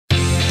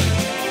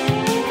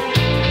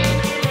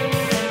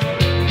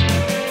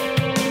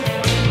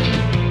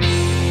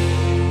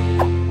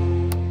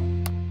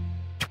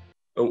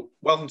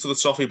welcome to the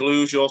Toffee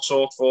Blues, your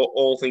talk for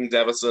all things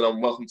Everton,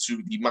 and welcome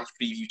to the match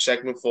preview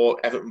segment for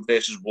Everton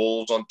versus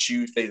Wolves on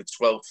Tuesday, the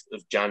 12th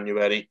of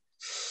January.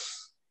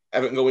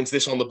 Everton go into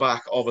this on the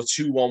back of a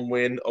 2-1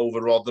 win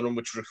over Rotherham,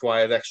 which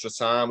required extra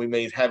time. We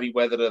made heavy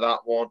weather of that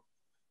one,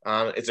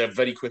 and it's a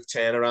very quick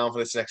turnaround for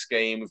this next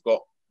game. We've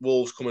got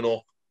Wolves coming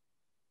up.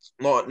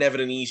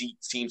 Never an easy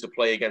team to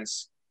play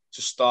against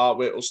to start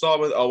with. We'll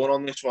start with Owen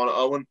on this one.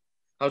 Owen,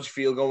 how do you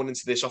feel going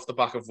into this off the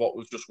back of what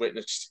we've just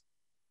witnessed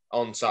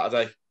on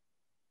Saturday?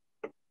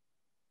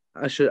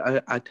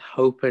 I'd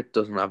hope it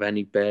doesn't have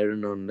any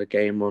bearing on the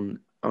game on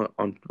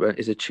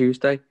is it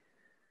Tuesday?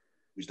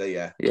 Tuesday,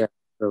 yeah. Yeah.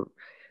 So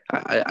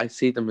I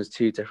see them as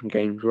two different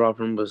games.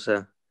 Rotherham was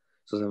sort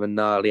of a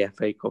gnarly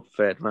FA Cup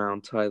third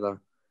round tie that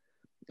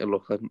it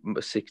looked like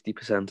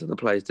 60% of the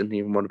players didn't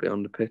even want to be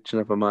on the pitch,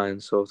 never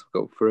mind sort of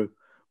go through.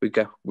 We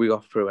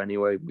got through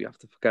anyway. We have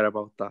to forget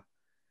about that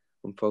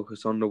and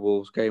focus on the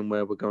Wolves game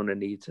where we're going to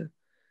need to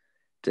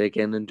dig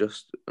in and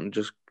just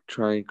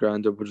try and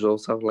grind up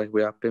results out like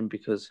we have been,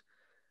 because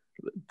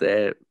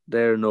they're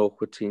an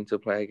awkward team to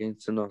play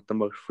against. They're not the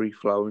most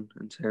free-flowing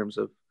in terms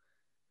of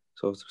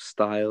sort of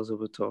styles that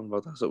we're talking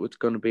about. So it's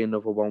going to be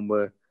another one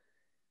where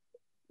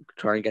we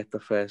try and get the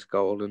first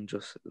goal and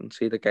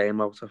see the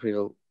game out. I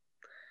feel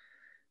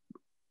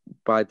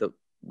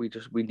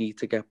we need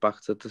to get back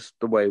to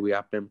the way we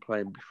have been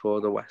playing before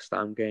the West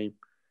Ham game,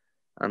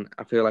 and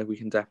I feel like we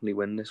can definitely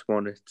win this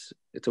one. It's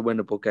a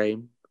winnable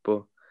game,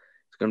 but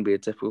it's going to be a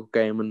difficult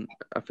game, and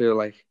I feel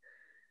like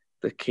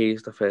the key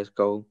is the first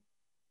goal.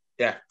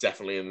 Yeah,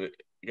 definitely. And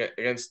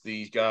against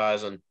these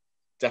guys, and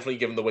definitely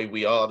given the way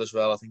we are as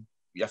well, I think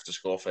you have to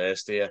score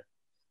first here.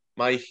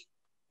 Mike,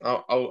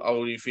 how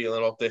are you feeling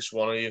about this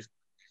one? Are you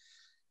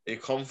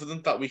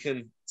confident that we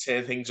can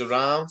turn things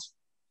around?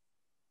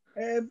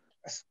 I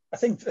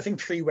think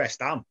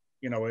pre-West Ham,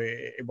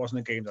 it wasn't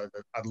a game that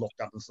I'd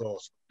looked at and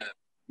thought,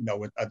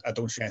 I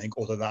don't see anything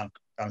other than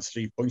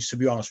 3 points. To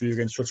be honest, we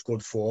were in such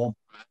good form.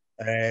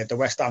 The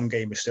West Ham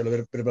game is still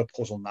a bit of a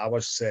puzzle now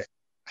as to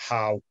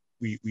how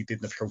we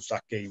didn't approach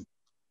that game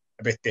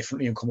a bit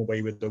differently and come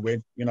away with the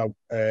win.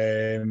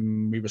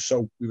 We were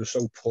so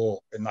poor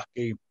in that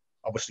game.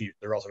 Obviously,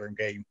 the Rotherham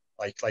game,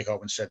 like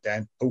Owen said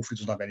then, hopefully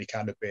doesn't have any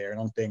kind of bearing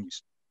on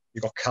things.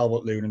 You've got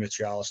Calvert-Lewin and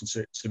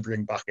Richarlison to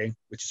bring back in,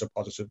 which is a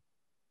positive.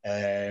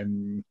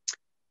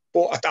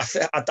 But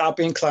I'd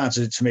be inclined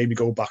to maybe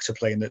go back to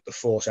playing the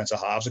four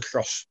centre-halves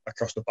across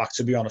the back,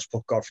 to be honest,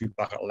 put Godfrey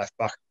back at left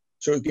back.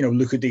 So,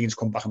 Luca Dean's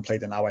come back and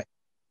played an hour.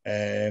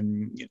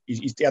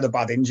 He had a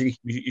bad injury.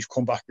 He's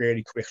come back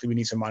really quickly. We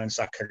need to manage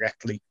that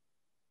correctly.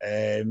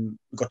 We've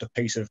got the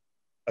pace of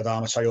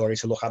Adama Traore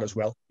to look at as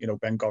well.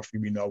 Ben Godfrey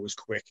we know is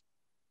quick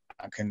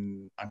and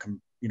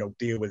can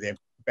deal with him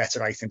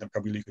better, I think, than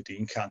probably Luca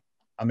Dean can.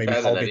 And maybe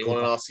better than anyone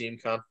on our team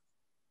can.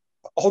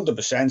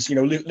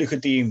 100%. Luca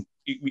Dean,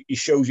 he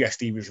shows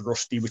yesterday he was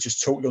rusty, which is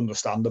totally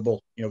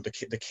understandable.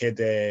 The kid,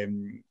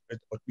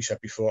 what we said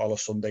before, on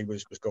Sunday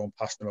was going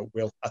past him at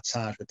will at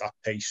times with that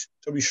pace.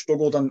 So we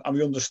struggled, and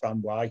we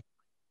understand why.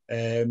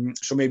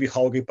 So maybe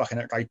Holgate back in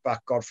at right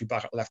back, Godfrey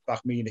back at left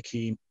back, me and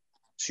Keane,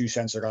 two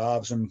centre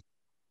halves, and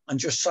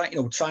just try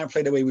and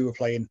play the way we were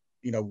playing,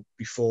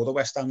 before the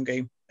West Ham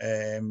game.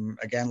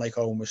 Again, like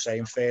Owen was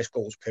saying, first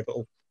goal's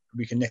pivotal.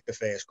 We can nick the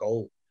first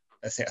goal.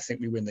 I think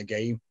we win the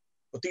game.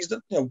 But these,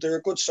 they're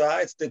a good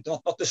side. They're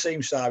not the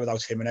same side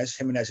without Jimenez.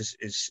 Jimenez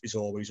is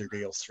always a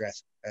real threat.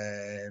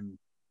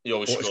 He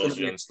always scores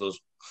against us.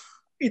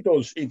 He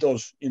does.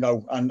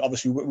 And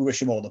obviously we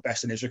wish him all the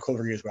best in his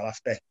recovery as well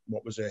after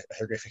what was a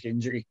horrific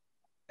injury.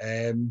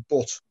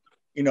 But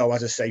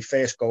as I say,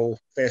 first goal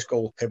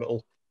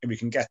pivotal. If we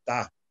can get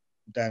that,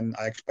 then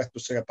I expect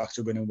us to get back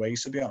to winning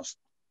ways, to be honest.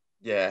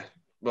 Yeah.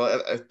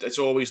 Well, it's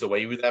always the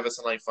way with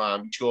Everton, I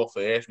find. We score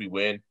first, we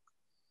win.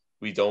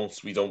 We don't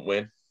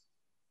win.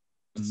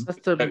 That's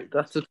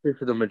the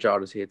truth of the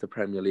majority of the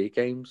Premier League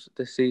games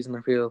this season.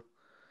 I feel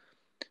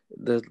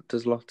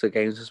there's lots of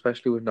games,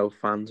 especially with no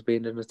fans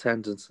being in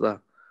attendance, that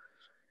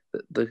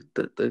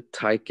the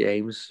tight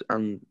games,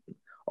 and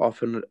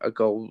often a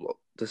goal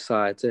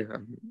decides it.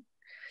 And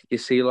you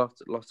see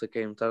lots of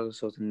games that are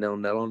sort of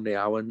 0-0 on the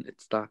hour, and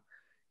it's that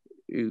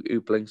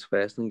who blinks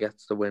first and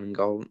gets the winning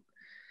goal.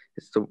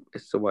 It's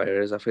the way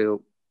it is. I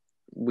feel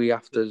we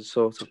have to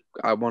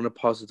I want a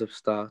positive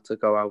start to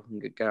go out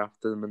and get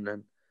after them, and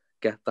then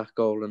get that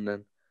goal, and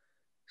then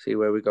see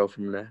where we go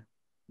from there.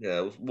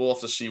 Yeah, we'll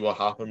have to see what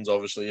happens.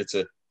 Obviously, it's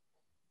going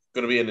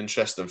to be an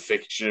interesting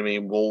fixture. I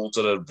mean, Wolves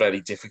are a very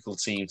difficult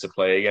team to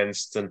play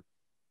against, and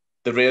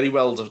they're really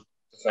well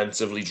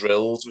defensively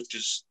drilled, which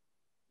is,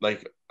 I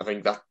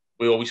think that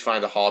we always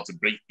find it hard to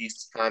break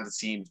these kind of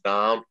teams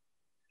down.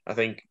 I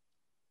think,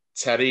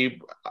 Terry,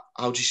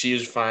 how do you see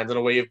us finding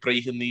a way of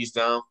breaking these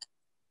down?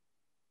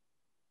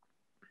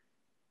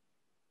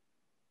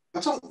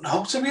 I don't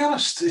know, to be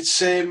honest. It's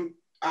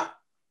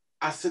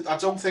I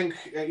don't think,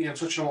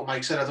 touching on what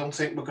Mike said, I don't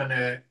think we're going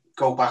to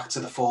go back to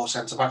the four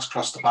centre-backs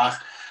across the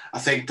back. I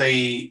think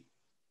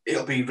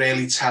it'll be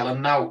really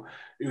telling now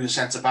who the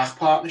centre-back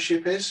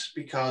partnership is,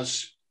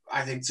 because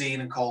I think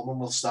Dean and Coleman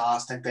will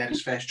start. I think they're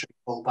his first choice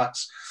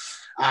fullbacks,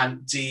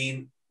 and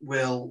Dean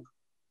will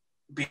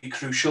be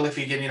crucial if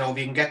he can, if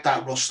he can get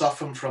that rust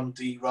off him from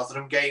the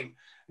Rotherham game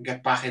and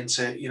get back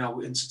into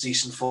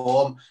decent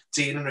form.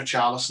 Dean and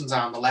Richarlison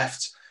down the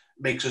left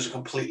makes us a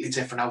completely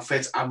different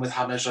outfit, and with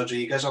James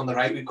Rodriguez on the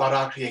right, we've got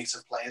our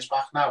creative players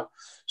back now.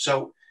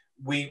 So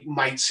we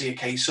might see a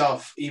case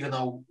of, even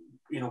though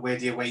we're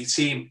the away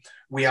team,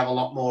 we have a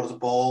lot more of the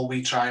ball.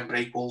 We try and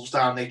break Wolves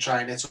down. They try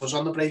and hit us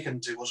on the break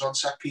and do us on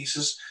set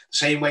pieces. The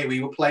same way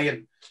we were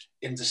playing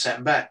in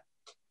December,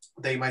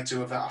 they might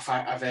do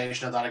a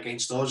version of that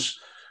against us.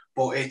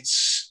 But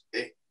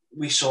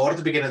we saw at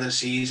the beginning of the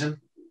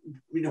season,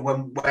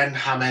 when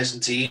James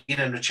and Dean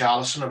and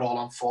Richarlison are all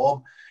on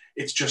form,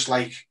 it's just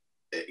like,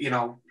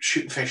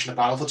 shooting fish in a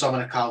barrel for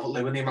Dominic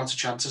Calvert-Lewin, the amount of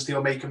chances they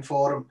were making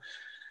for him.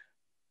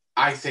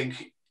 I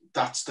think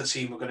that's the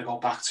team we're going to go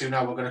back to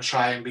now. We're going to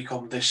try and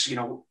become this,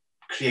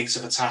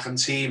 creative attacking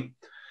team.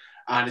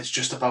 And it's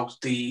just about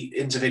the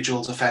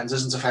individual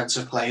defenders and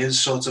defensive players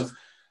sort of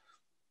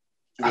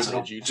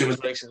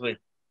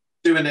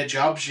doing their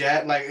jobs,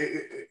 yeah. Like,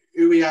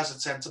 who he has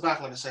at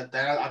centre-back, like I said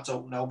there, I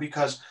don't know,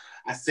 because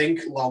I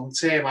think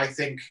long-term, I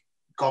think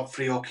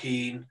Godfrey and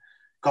Keane,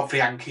 could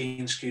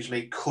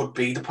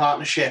be the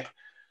partnership.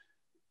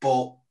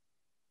 But,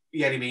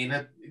 yeah, I mean,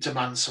 it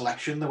demands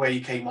selection, the way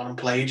he came on and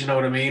played, you know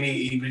what I mean?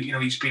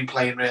 He's been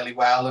playing really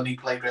well, and he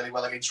played really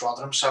well against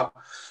Rotherham, so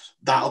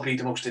that'll be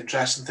the most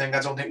interesting thing.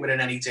 I don't think we're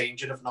in any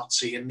danger of not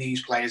seeing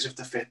these players if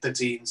they fit the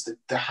Deans, the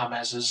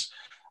Jameses.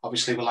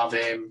 Obviously, we'll have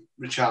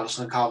Richarlison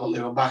and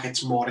Calvert-Lewin back.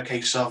 It's more a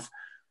case of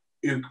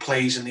who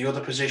plays in the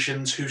other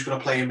positions, who's going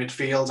to play in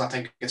midfield. I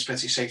think it's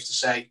pretty safe to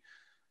say,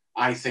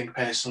 I think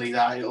personally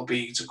that it'll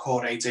be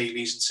Doucouré,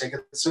 Davies and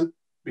Sigurdsson,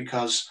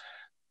 because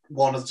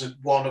one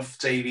of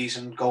Davies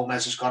and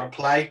Gomez has got to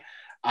play,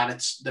 and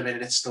it's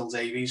still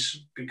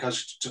Davies,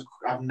 because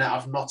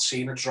I've not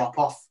seen a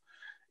drop-off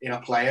in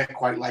a player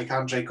quite like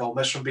Andre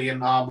Gomez from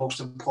being our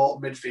most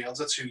important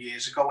midfielder 2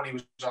 years ago when he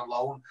was on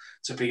loan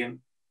to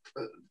being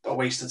a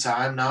waste of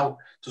time now.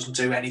 Doesn't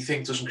do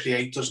anything, doesn't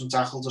create, doesn't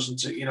tackle,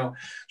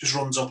 just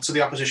runs up to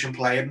the opposition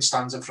player and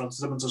stands in front of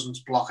them and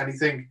doesn't block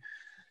anything.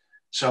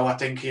 So I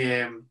think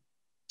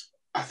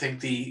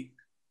the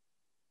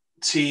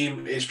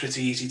team is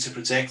pretty easy to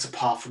predict,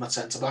 apart from a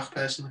centre-back,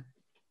 personally.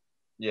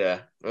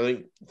 Yeah, I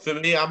think for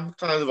me, I'm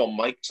kind of on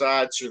Mike's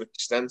side to an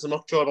extent. I'm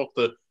not sure about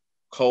the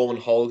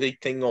Coleman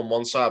Holgate thing on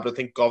one side, but I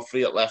think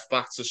Godfrey at left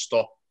back to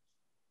stop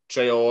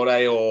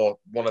Traore or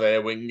one of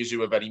their wingers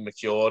who are very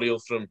mercurial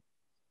from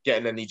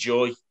getting any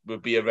joy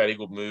would be a very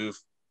good move.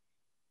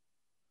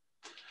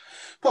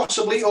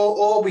 Possibly,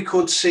 or we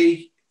could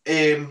see,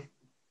 despite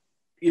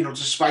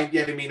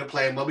Yeremina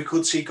playing well, we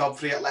could see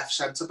Godfrey at left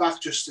centre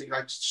back just to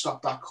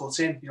stop that cut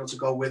in, to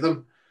go with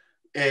him.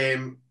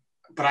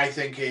 But I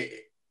think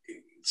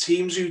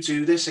teams who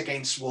do this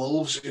against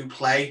Wolves, who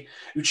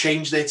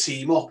change their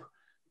team up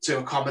to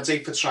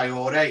accommodate for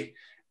Traore,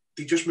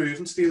 they just move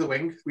into the other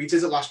wing. We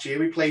did it last year.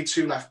 We played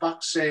two left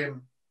backs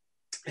in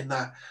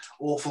that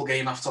awful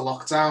game after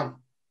lockdown.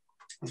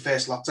 The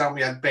first lockdown,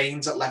 we had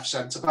Baines at left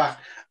centre back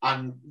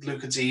and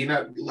Luca Dean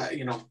at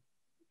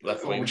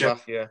left wing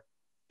back. Yeah,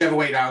 whichever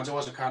way round it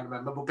was, I can't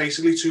remember. But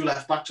basically, two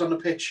left backs on the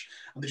pitch,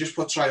 and they just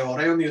put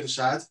Traore on the other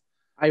side.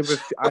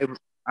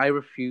 I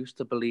refuse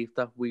to believe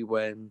that we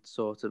weren't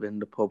sort of in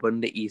the pub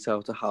and the eat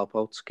out a help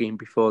out scheme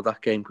before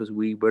that game, because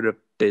we were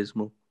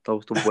abysmal. That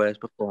was the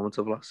worst performance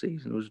of last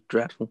season. It was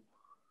dreadful.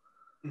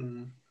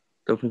 Don't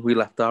think we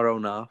left our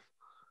own half.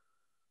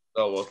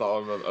 I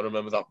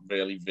remember that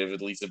really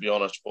vividly, to be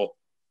honest. But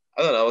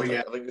I don't know.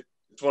 I think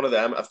it's one of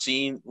them. I've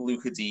seen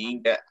Luca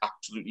Dean get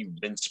absolutely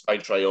rinsed by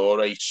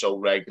Traore so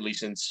regularly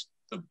since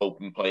they've both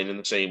been playing in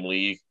the same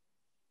league.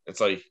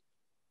 It's like,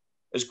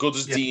 as good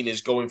as Dean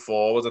is going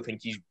forward, I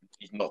think he's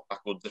not that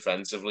good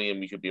defensively, and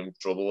we could be in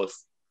trouble if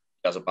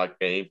he has a bad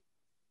game.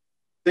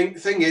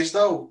 Thing is,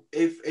 though,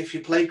 if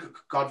you play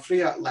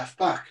Godfrey at left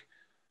back,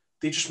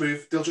 they'll just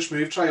move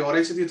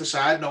Traore to the other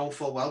side, knowing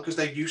full well, because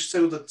they're used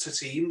to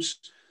teams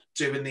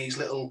doing these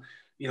little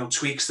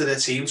tweaks to their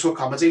team to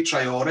accommodate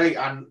Traore,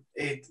 and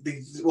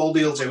all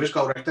they'll do is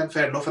go right then,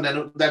 fair enough,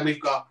 and then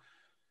we've got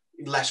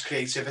less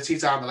creativity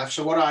down the left.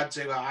 So what I'd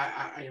do,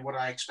 what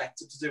I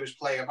expected to do is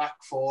play a back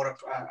four,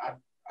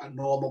 a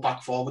normal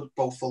back four with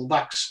both full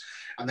backs,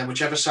 and then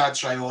whichever side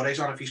Traore's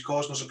on, if he's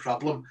causing us a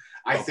problem,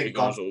 I think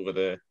goes over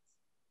there.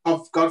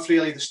 Godfrey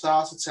will either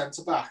start at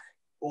centre back,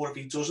 or if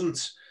he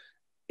doesn't,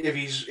 if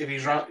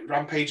he's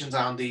rampaging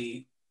down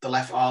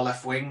our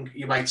left wing,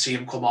 you might see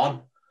him come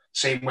on,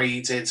 same way he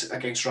did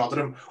against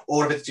Rotherham.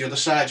 Or if it's the other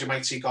side, you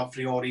might see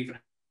Godfrey or even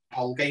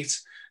Holgate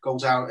go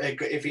down.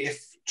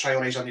 If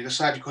Traore's on the other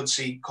side, you could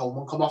see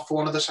Coleman come off for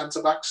one of the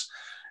centre backs.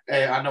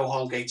 I know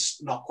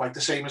Holgate's not quite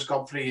the same as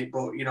Godfrey,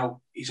 but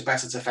he's a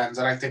better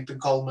defender, I think, than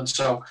Coleman.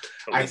 So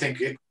I think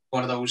it's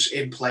one of those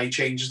in-play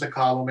changes that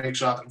Carlo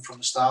makes rather than from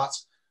the start.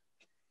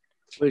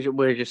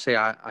 Where you say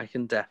I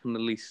can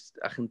definitely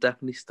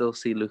still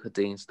see Luca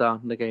Dean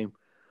starting the game,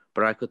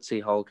 but I could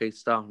see Holgate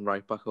starting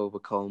right back over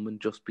Coleman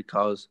just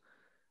because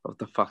of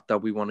the fact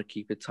that we want to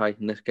keep it tight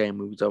in this game.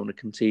 We don't want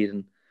to concede,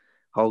 and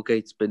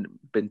Holgate's been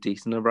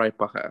decent at right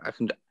back.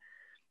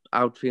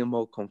 I would feel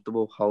more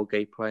comfortable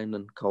Holgate playing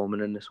than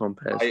Coleman in this one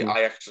personally.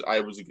 I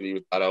would agree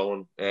with that,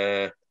 Owen.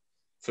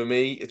 For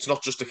me, it's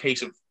not just a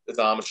case of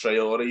Adama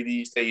Traore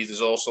these days.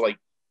 There's also like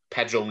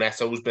Pedro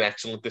Neto, who's been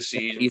excellent this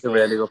season. He's a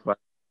really good player.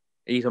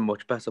 He's a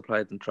much better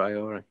player than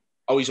Traore.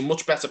 Oh, he's a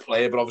much better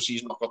player, but obviously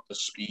he's not got the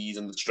speed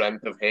and the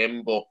strength of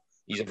him, but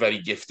he's a very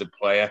gifted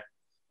player.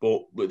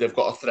 But they've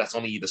got a threat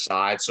on either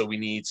side, so we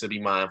need to be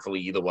mindful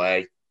either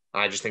way.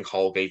 I just think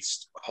Holgate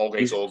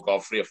or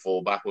Godfrey at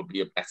fullback would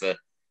be a better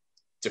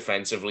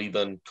defensively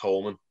than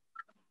Coleman.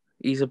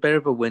 He's a bit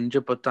of a whinger,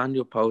 but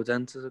Daniel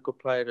Podence is a good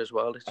player as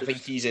well. I think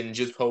he's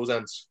injured,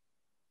 Podence.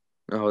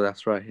 Oh,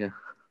 that's right, yeah.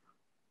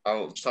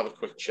 I'll just have a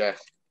quick check.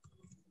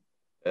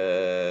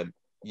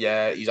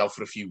 Yeah, he's out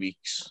for a few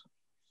weeks.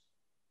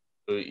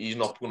 So he's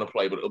not going to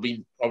play, but it'll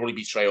probably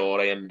be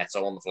Traore and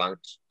Neto on the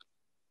flanks.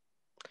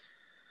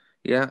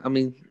 Yeah, I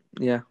mean,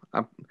 yeah.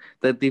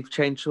 They've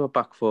changed to a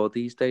back four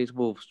these days,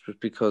 Wolves, just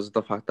because of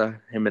the fact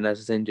that Jimenez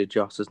is injured,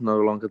 Joss is no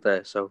longer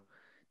there, so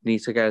need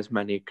to get as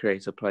many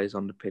creative players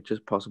on the pitch as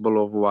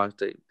possible, otherwise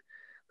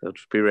they'll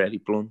just be really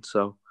blunt.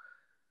 So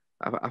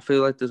I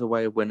feel like there's a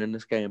way of winning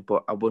this game,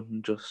 but I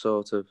wouldn't just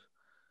sort of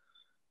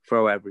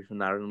throw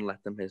everything at it and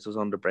let them hit us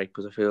on the break,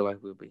 because I feel like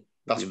we'll be...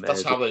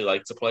 That's how they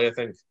like to play, I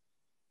think.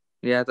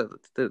 Yeah,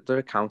 they're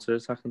a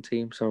counter-attacking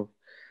team, so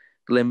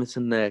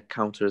limiting their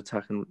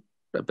counter-attacking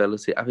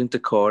ability. I think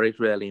Decore is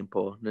really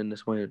important in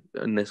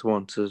this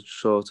one to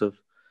sort of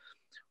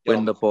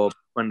win the ball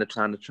when they're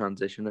trying to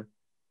transition it.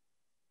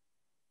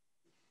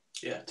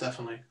 Yeah,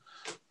 definitely.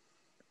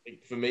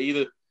 For me,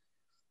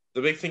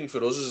 the big thing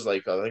for us is,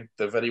 like, I think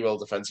they're very well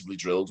defensively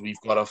drilled. We've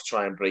got to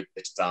try and break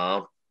this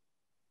down.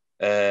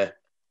 Do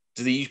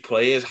these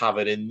players have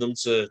it in them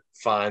to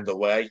find a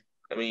way?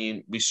 I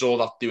mean, we saw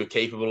that they were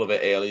capable of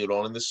it earlier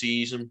on in the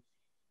season.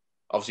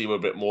 Obviously, we're a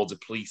bit more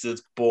depleted,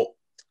 but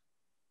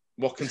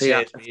what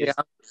concerns me is...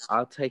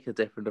 I'll take a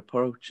different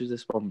approach to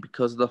this one,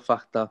 because of the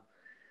fact that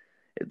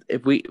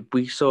if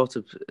we sort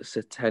of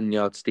sit 10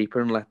 yards deeper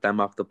and let them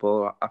have the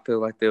ball, I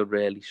feel like they'll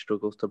really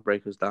struggle to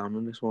break us down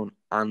in this one.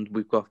 And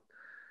we've got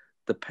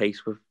the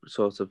pace with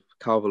sort of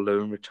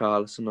Calvert-Lewin,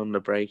 Richarlison on the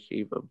break,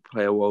 either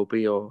play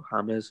Iwobi or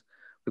James.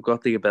 We've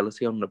got the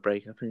ability on the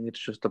break. I think it's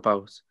just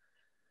about...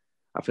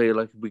 I feel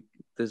like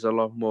there's a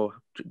lot more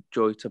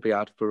joy to be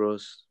had for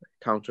us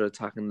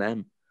counter-attacking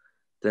them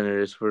than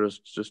it is for us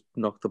to just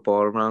knock the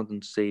ball around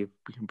and see if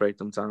we can break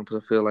them down.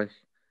 Because I feel like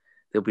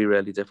they'll be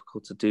really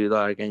difficult to do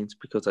that against,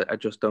 because I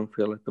just don't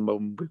feel like at the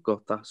moment we've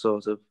got that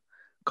sort of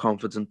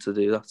confidence to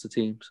do that to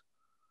teams.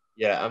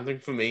 Yeah, I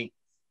think for me,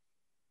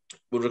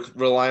 we're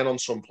relying on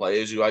some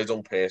players who I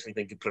don't personally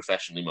think are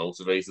professionally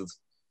motivated.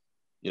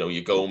 You know,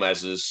 your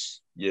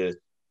Gomez's, your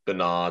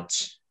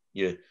Bernards,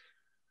 your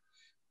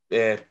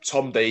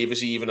Tom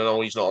Davis, even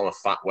though he's not on a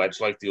fat wedge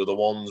like the other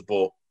ones,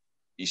 but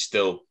he's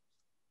still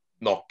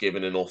not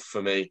giving enough for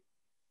me.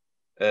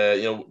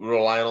 We're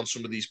relying on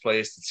some of these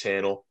players to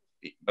turn up,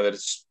 whether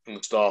it's from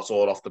the start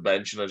or off the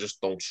bench, and I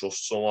just don't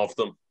trust some of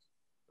them.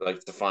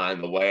 Like, to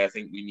find the way. I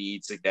think we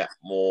need to get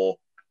more.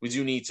 We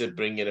do need to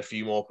bring in a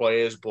few more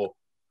players, but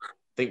I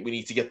think we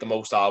need to get the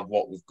most out of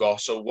what we've got.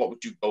 So what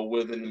would you go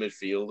with in the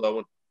midfield,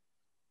 Owen?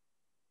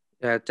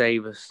 Yeah,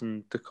 Davis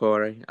and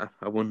Decore.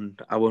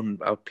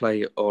 I'd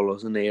play all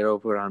us in here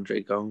over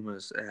Andre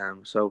Gomez.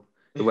 So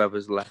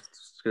whoever's left,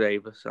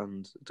 Davis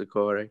and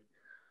Decore.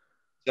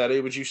 Jerry,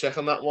 would you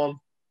second that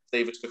one?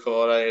 Davis,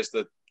 Decore as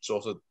the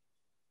sort of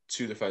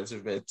two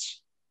defensive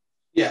mids.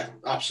 Yeah,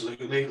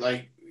 absolutely.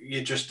 Like,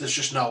 there's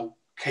just no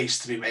case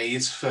to be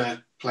made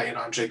for playing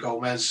Andre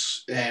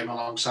Gomez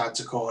alongside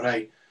Decore.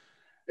 I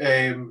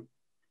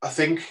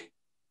think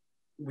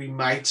we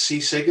might see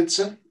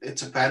Sigurdsson. It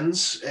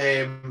depends.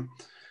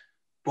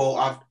 But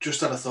I've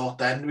just had a thought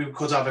then. We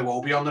could have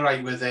Iwobi on the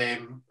right with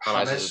James.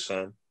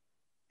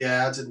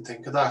 Yeah, I didn't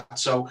think of that.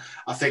 So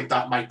I think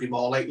that might be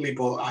more likely,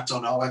 but I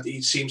don't know.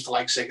 He seems to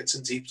like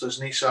Sigurdsson deep,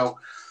 doesn't he? So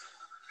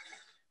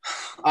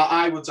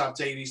I would have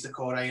Davies,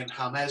 Decore and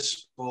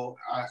James, but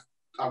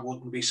I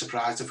wouldn't be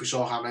surprised if we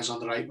saw James on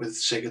the right with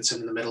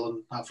Sigurdsson in the middle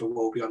and have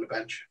Iwobi on the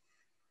bench.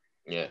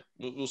 Yeah,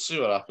 we'll see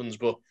what happens,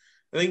 but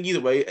I think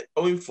either way,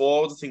 going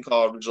forward, I think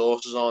our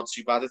resources aren't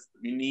too bad.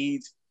 We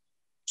need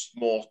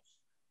more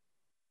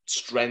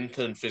strength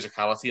and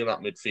physicality in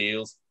that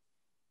midfield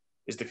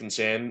is the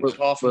concern.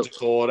 Apart from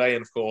Decore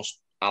and, of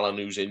course, Alan,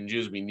 who's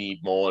injured, we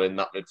need more in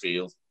that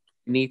midfield.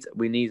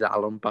 We need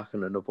Alan back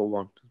in another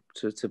one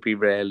to be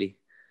really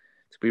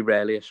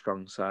a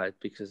strong side,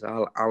 because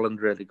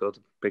Alan's really good,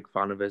 big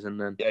fan of his, and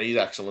then he's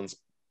excellent.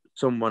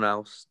 Someone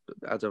else,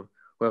 I don't,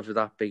 whether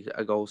that be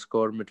a goal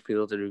scorer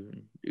midfielder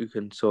who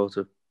can sort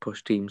of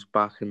push teams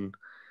back and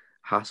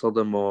hassle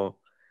them, or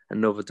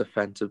another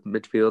defensive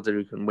midfielder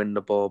who can win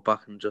the ball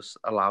back and just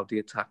allow the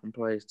attacking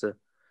players to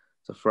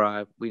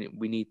thrive. We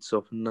need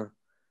something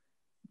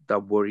that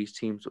worries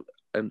teams,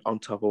 and on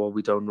top of what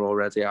we don't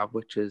already have,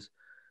 which is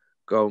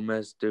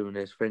Gomez doing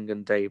his thing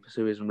and Davis,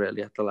 who isn't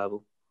really at the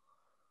level.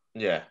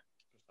 Yeah,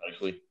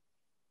 Exactly.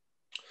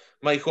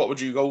 Mike, what would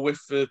you go with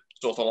for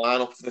sort of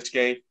lineup for this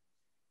game?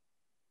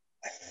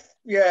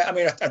 Yeah, I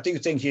mean, I do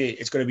think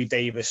it's going to be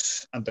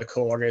Davis and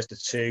Decore as the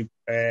two.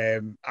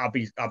 I'll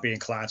be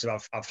inclined to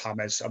have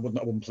Hammers. I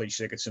wouldn't play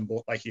Sigurdsson,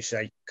 but like you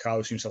say,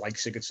 Carlo seems to like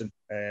Sigurdsson.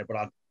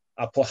 But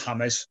I'd put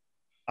Hammers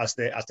as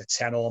the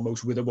 10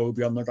 almost with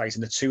Iwobi on the right,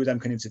 and the two of them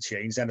can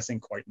interchange anything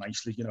quite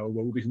nicely. You know,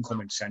 Iwobi can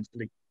come in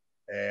centrally.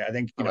 I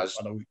think I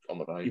know on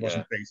the right, he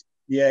wasn't great.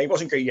 Yeah, he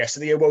wasn't great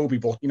yesterday, Iwobi,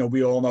 but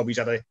we all know he's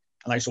had a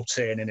nice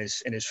upturn in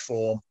his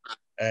form.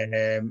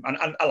 And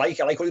I like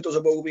what he does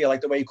at Iwobi. I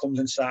like the way he comes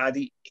inside.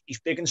 He's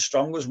big and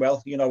strong as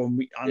well,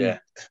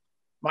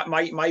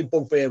 My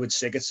bugbear with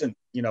Sigurdsson,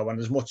 and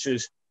as much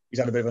as he's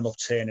had a bit of an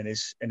upturn in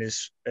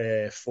his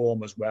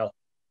form as well,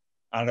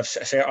 and I've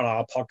said it on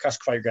our podcast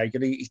quite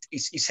regularly,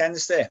 he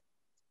tends to,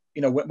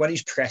 when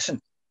he's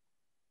pressing,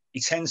 he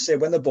tends to,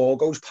 when the ball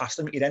goes past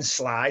him, he then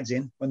slides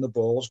in when the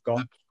ball's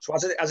gone. So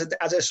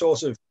as a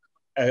sort of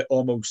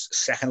almost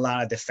second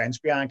line of defence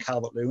behind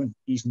Calvert-Lewin,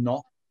 he's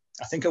not.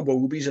 I think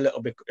Iwobi's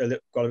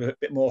got a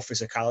bit more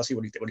physicality,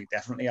 what he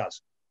definitely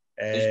has.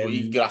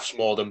 He grafts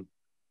more than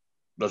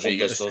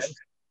Rodriguez 100%. Does.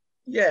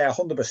 Yeah,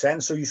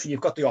 100%. So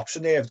you've got the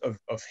option there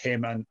of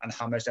him and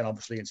Hammers then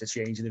obviously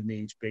interchanging if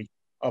needs be.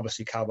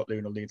 Obviously,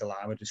 Calvert-Lewin will lead the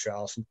line with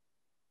Richarlison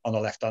on the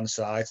left-hand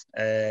side.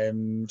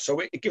 So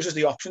it gives us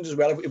the options as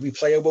well. If we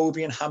play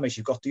Iwobi and Hammers,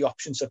 you've got the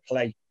option to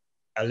play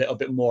a little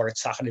bit more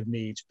attacking if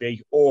needs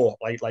be. Or,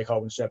 like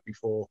Owen said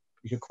before,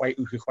 we could quite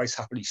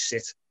happily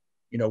sit,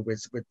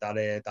 with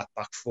that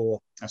back four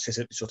and sit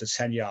at sort of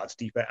 10 yards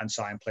deeper and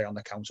try and play on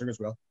the counter as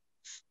well.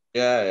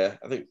 Yeah.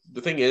 I think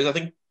the thing is,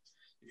 you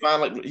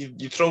find like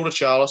you throw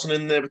Richarlison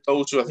in there with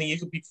those two. I think you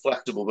could be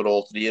flexible with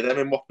all three of them.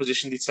 In what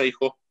position do you take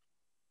up?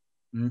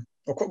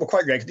 We're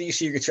quite regular. You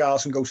see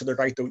Richarlison go to the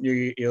right, don't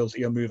you?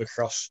 He'll move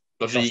across.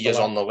 Rodriguez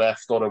on the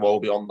left or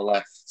Iwobi on the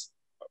left.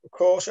 Of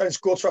course, and it's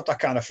good to have that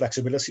kind of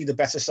flexibility. The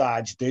better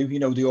sides do,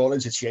 they all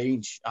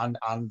interchange. And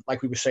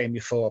like we were saying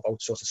before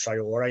about sort of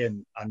Traore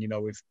and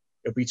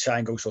if we try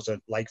and go sort of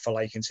like for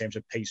like in terms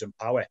of pace and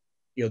power,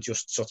 he'll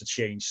just sort of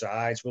change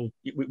sides. Well,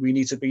 we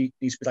need to be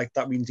like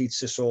that. We need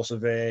to sort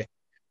of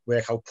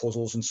work out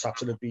puzzles and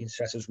traps that have been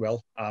set as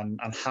well. And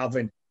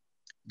having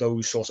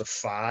those sort of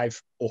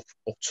five up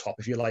top,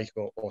 if you like,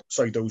 or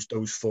sorry, those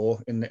four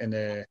in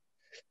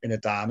a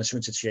diameter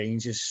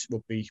interchanges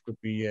would be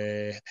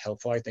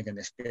helpful, I think, in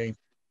this game.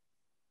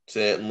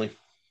 Certainly.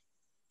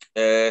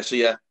 So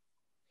yeah,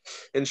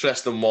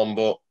 interesting one,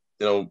 but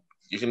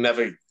you can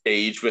never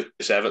gauge with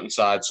this Everton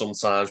side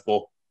sometimes.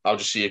 But I'll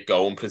just see it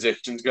going.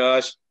 Predictions,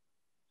 guys.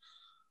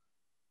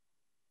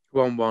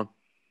 1-1.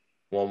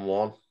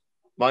 1-1.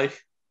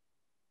 Mike.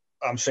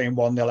 I'm saying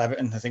 1-0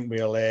 Everton. I think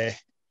we'll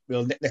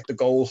nick the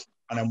goal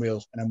and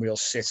then we'll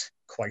sit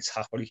quite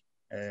happily.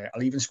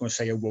 I'll even just going to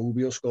say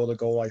Iwobi will score the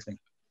goal, I think.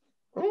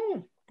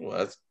 Oh,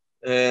 what?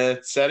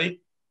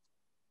 Seri?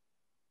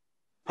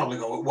 Probably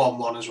go with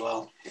 1-1 as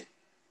well.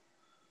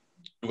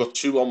 We've got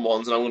 2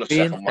 1-1s, and I'm going to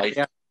second Mike.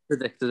 I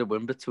predicted a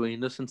win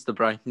between us since the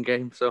Brighton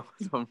game, so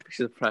I don't be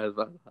surprised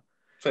by that.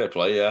 Fair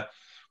play, yeah.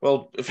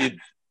 Well, if you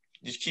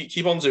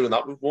keep on doing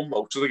that, we've won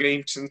most of the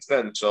games since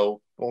then,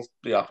 so I'll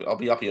be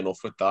happy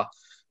enough with that.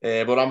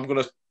 But I'm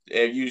going to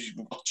we've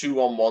got 2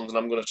 1-1s, and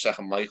I'm going to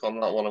second Mike on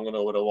that one. I'm going to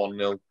go with a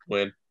 1-0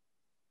 win.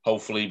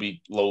 Hopefully,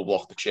 we low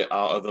block the shit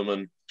out of them,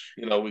 and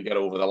we get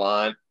over the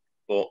line.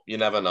 But you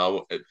never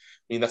know. I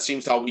mean, that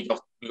seems how we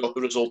got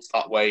the results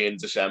that way in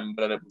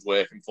December, and it was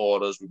working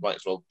for us. We might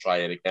as well try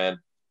it again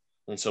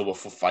until we're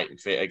fighting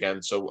fit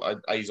again. So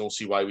I don't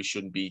see why we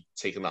shouldn't be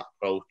taking that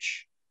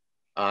approach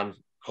and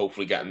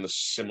hopefully getting the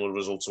similar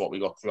results to what we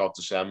got throughout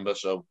December.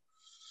 So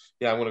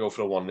yeah, I'm going to go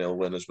for a 1-0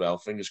 win as well.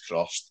 Fingers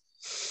crossed.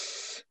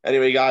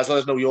 Anyway, guys, let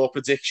us know your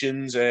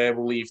predictions.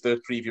 We'll leave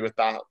the preview with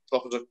that.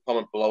 Drop us a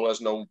comment below. Let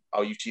us know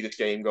how you see this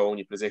game going,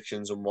 your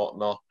predictions and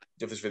whatnot.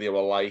 Give this video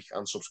a like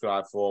and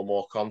subscribe for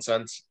more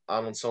content.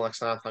 And until next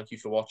time, thank you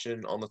for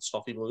watching on the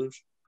Toffee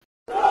Blues.